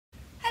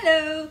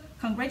Hello!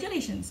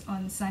 Congratulations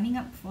on signing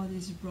up for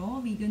this Raw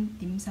Vegan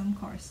Dim Sum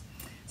course.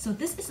 So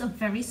this is a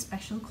very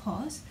special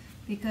course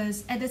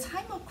because at the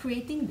time of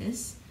creating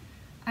this,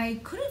 I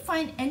couldn't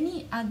find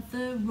any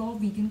other raw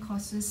vegan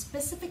courses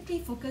specifically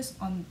focused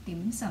on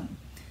dim sum.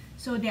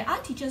 So there are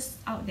teachers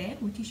out there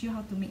who teach you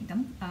how to make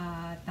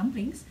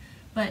dumplings,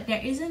 but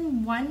there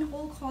isn't one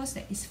whole course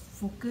that is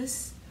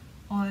focused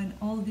on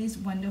all these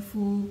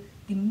wonderful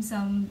dim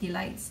sum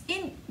delights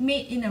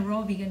made in a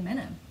raw vegan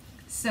manner.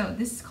 So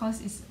this course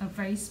is a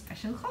very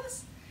special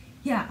course.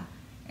 Yeah.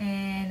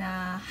 And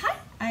hi,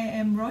 I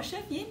am Raw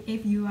Chef Yin.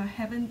 If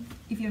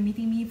you're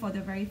meeting me for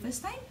the very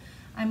first time,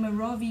 I'm a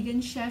raw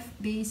vegan chef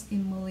based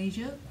in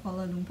Malaysia,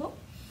 Kuala Lumpur.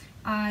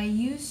 I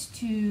used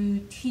to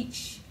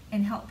teach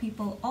and help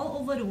people all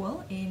over the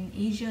world, in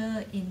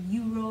Asia, in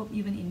Europe,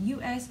 even in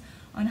US,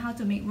 on how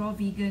to make raw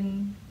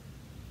vegan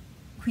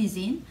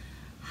cuisine.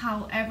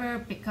 However,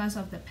 because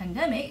of the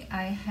pandemic,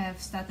 I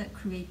have started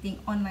creating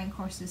online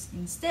courses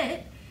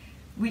instead,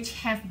 which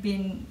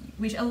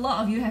a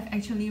lot of you have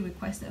actually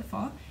requested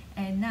for,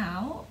 and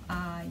now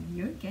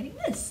you're getting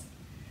this.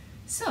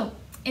 So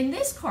in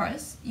this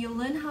course, you'll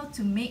learn how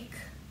to make,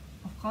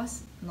 of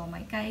course, lo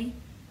mai kai,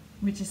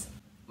 which is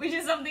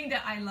something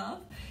that I love.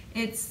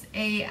 It's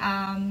a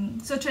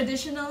so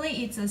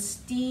traditionally it's a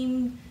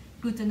steamed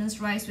glutinous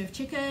rice with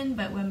chicken,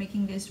 but we're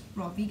making this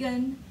raw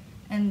vegan.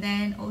 And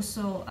then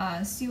also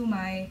siu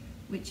mai,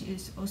 which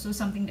is also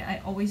something that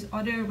I always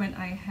order when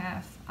I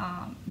have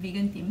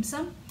vegan dim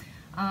sum.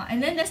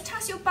 And then there's char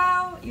siu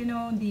bao, you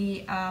know,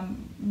 the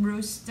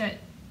roasted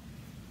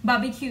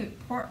barbecued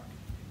pork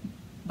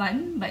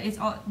bun, but this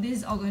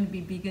is all going to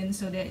be vegan,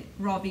 so that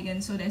raw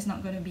vegan, so there's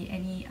not going to be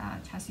any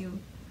char siu.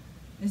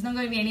 There's not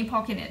going to be any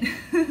pork in it.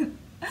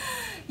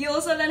 You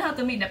also learn how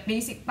to make the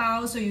basic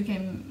bao, so you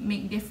can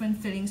make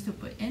different fillings to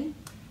put in.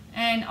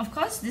 And of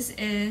course, this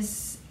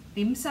is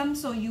dim sum,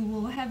 so you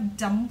will have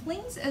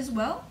dumplings as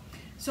well.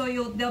 So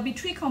there'll be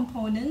 3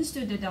 components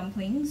to the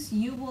dumplings.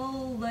 You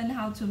will learn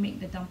how to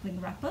make the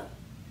dumpling wrapper.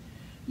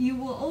 You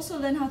will also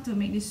learn how to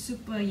make this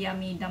super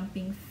yummy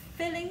dumpling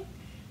filling.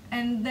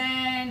 And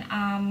then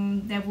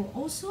there will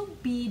also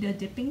be the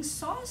dipping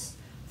sauce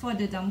for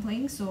the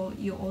dumpling, so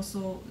you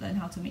also learn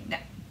how to make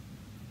that.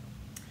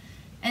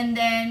 And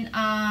then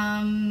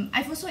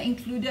I've also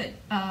included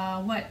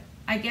what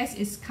I guess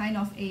is kind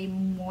of a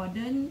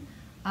modern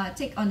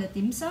take on the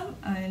dim sum,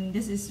 and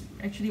this is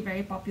actually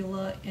very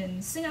popular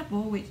in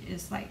Singapore, which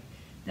is like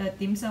the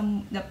dim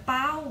sum, the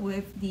bao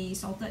with the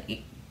salted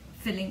egg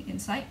filling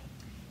inside.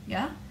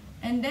 Yeah.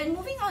 And then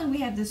moving on, we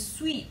have the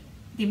sweet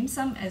dim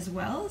sum as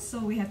well. So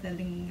we have the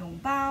ling yong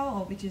bao,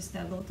 or which is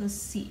the lotus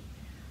seed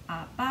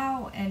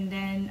bao, and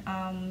then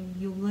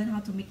you'll learn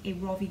how to make a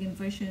raw vegan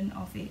version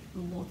of a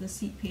lotus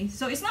seed paste.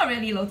 So it's not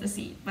really lotus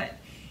seed, but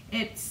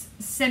it's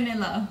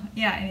similar.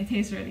 Yeah, and it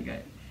tastes really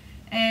good.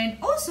 And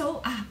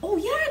also, oh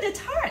yeah, the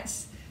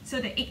tarts. So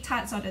the egg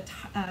tarts or the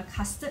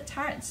custard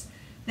tarts,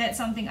 that's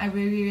something I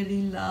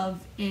really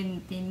love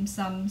in dim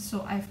sum.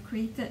 So I've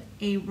created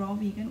a raw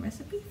vegan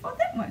recipe for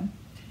that one.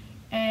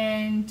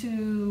 And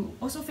to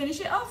also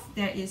finish it off,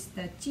 there is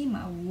the ji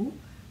ma wu,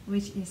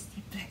 which is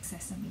the black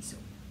sesame soup.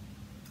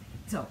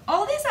 So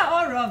all these are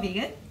all raw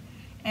vegan.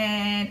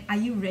 And are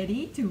you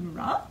ready to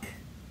rock?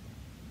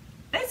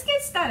 Let's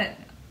get started.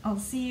 I'll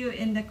see you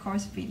in the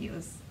course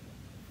videos.